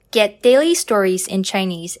Get daily stories in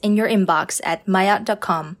Chinese in your inbox at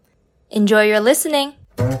maya.com. Enjoy your listening!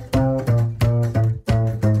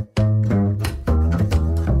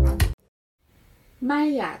 玛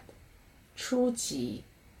雅初级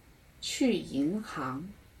去银行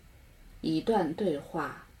一段对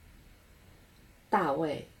话。大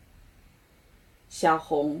卫：小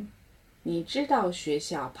红，你知道学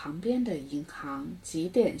校旁边的银行几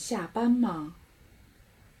点下班吗？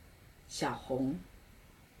小红：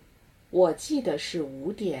我记得是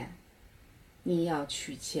5点。你要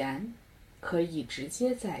取钱，可以直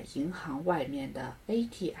接在银行外面的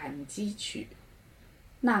ATM 机取，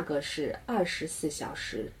那个是24小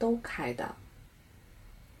时都开的。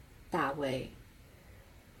大卫：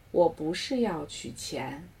我不是要取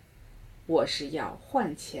钱，我是要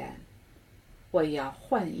换钱，我要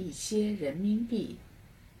换一些人民币。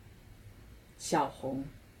小红：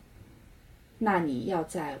那你要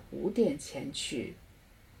在5点前去，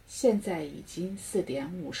现在已经4点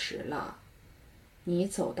50了，你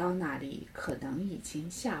走到那里可能已经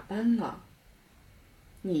下班了。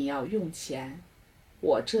你要用钱，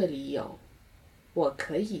我这里有，我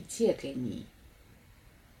可以借给你。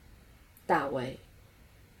大卫：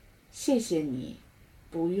谢谢你，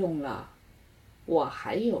不用了，我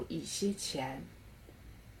还有一些钱。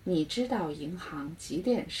你知道银行几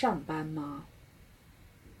点上班吗？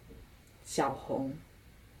小红：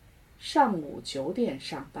上午9点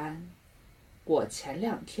上班，我前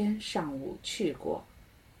2天上午去过。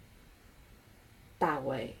大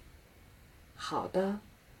卫：好的，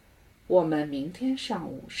我们明天上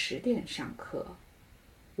午10点上课，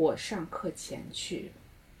我上课前去。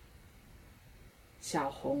小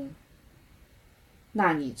红：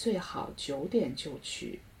那你最好9点就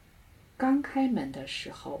去，刚开门的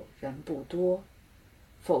时候人不多，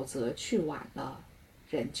否则去晚了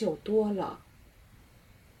人就多了。